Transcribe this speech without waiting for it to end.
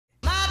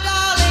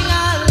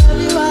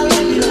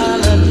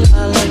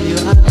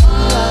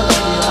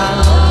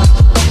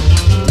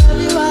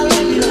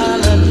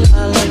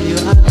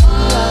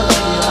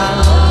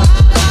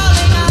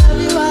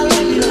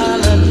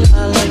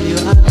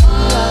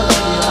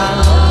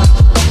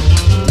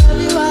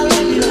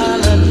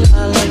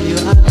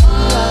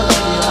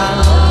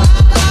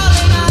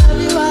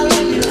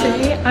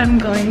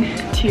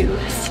to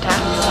staff.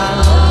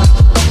 I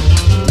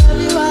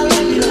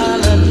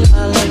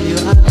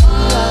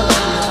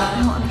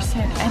don't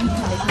understand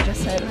anything that he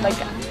just said. Like,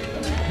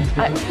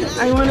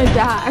 I want to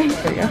die.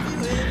 There you go.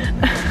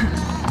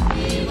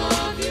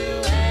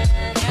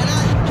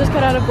 Just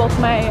got out of both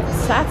my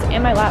sats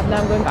and my lab.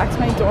 Now I'm going back to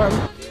my dorm.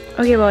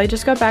 Okay, well, I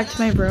just got back to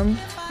my room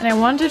and I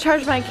wanted to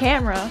charge my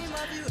camera,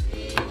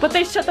 but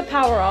they shut the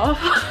power off.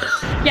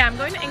 Yeah, I'm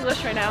going to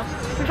English right now.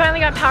 We finally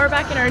got power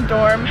back in our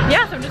dorm.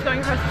 Yeah, so I'm just going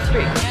across the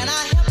street.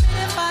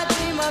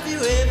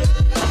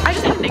 I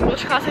just had an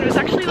English class and it was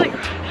actually like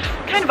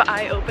kind of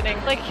eye-opening.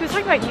 Like, he was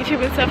talking about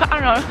YouTube and stuff. I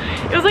don't know.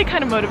 It was like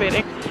kind of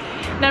motivating.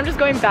 Now I'm just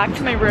going back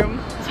to my room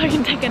so I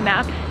can take a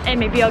nap and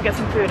maybe I'll get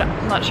some food.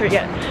 I'm not sure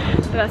yet,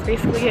 but that's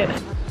basically it.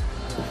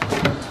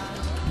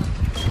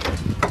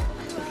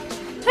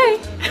 Hey!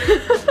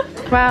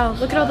 Wow,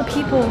 look at all the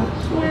people.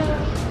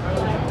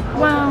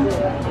 Wow.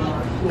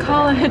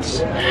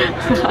 College.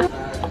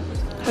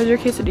 How's your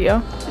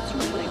quesadilla? It's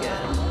really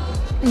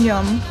good.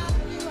 Yum.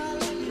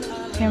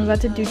 Okay, I'm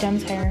about to do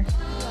Dem's hair.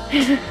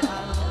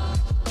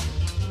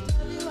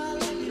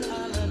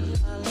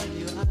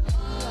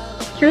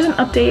 Here's an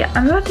update.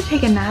 I'm about to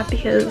take a nap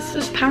because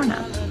there's a power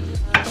nap.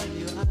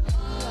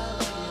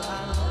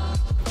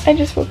 I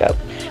just woke up.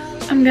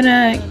 I'm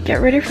gonna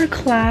get ready for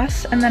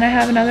class and then I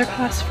have another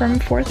class from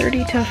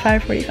 4:30 to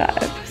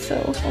 5:45.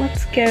 So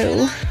let's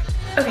go.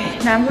 Okay,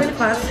 now I'm going to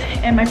class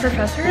and my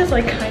professor is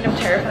like kind of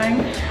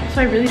terrifying.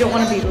 So I really don't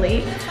want to be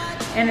late.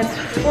 And it's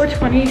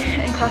 4:20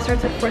 and class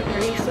starts at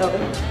 4:30. So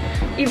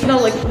even though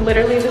like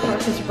literally the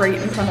class is right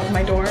in front of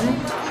my dorm.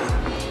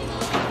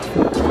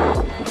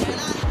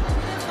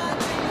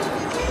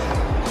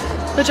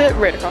 Legit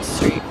right across the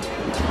street.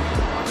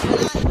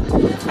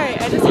 Alright,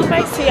 I just did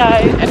my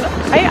CI and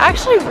I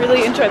actually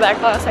really enjoyed that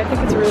class. I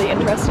think it's really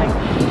interesting.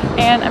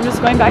 And I'm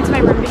just going back to my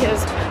room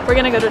because we're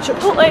gonna go to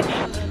Chipotle.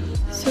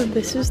 So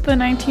this is the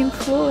 19th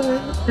floor.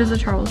 There's a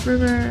Charles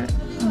River.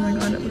 Oh my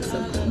god, it looks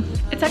so cool.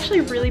 It's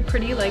actually really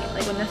pretty, like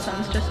when the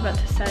sun's just about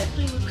to set.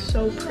 It looks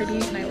so pretty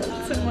and I love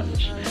it so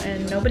much.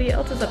 And nobody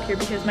else is up here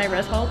because my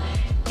res hall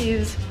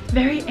is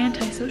very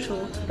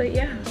antisocial. But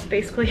yeah,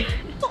 basically.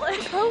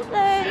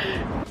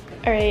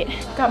 Alright,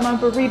 got my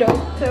burrito.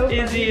 So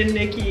Izzy and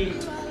Nikki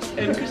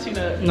and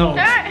Christina. No.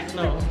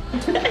 No.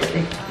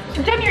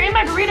 Jen, you're in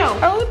my burrito.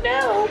 Oh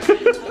no.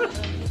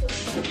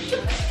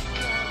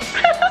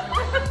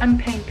 I'm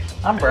pink.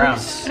 I'm brown.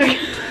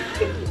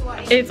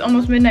 It's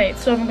almost midnight,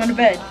 so I'm going to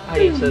bed.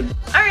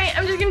 Alright,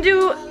 I'm just gonna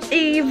do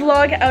a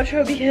vlog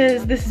outro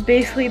because this is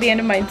basically the end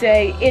of my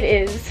day. It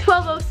is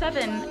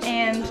 12:07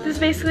 and this is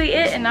basically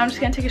it, and now I'm just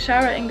gonna take a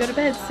shower and go to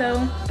bed. So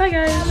bye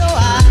guys.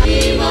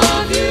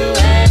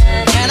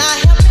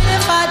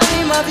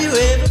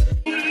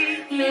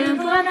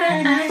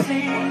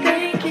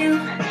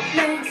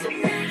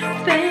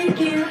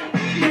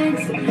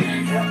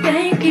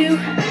 Thank you.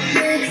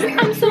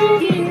 I'm so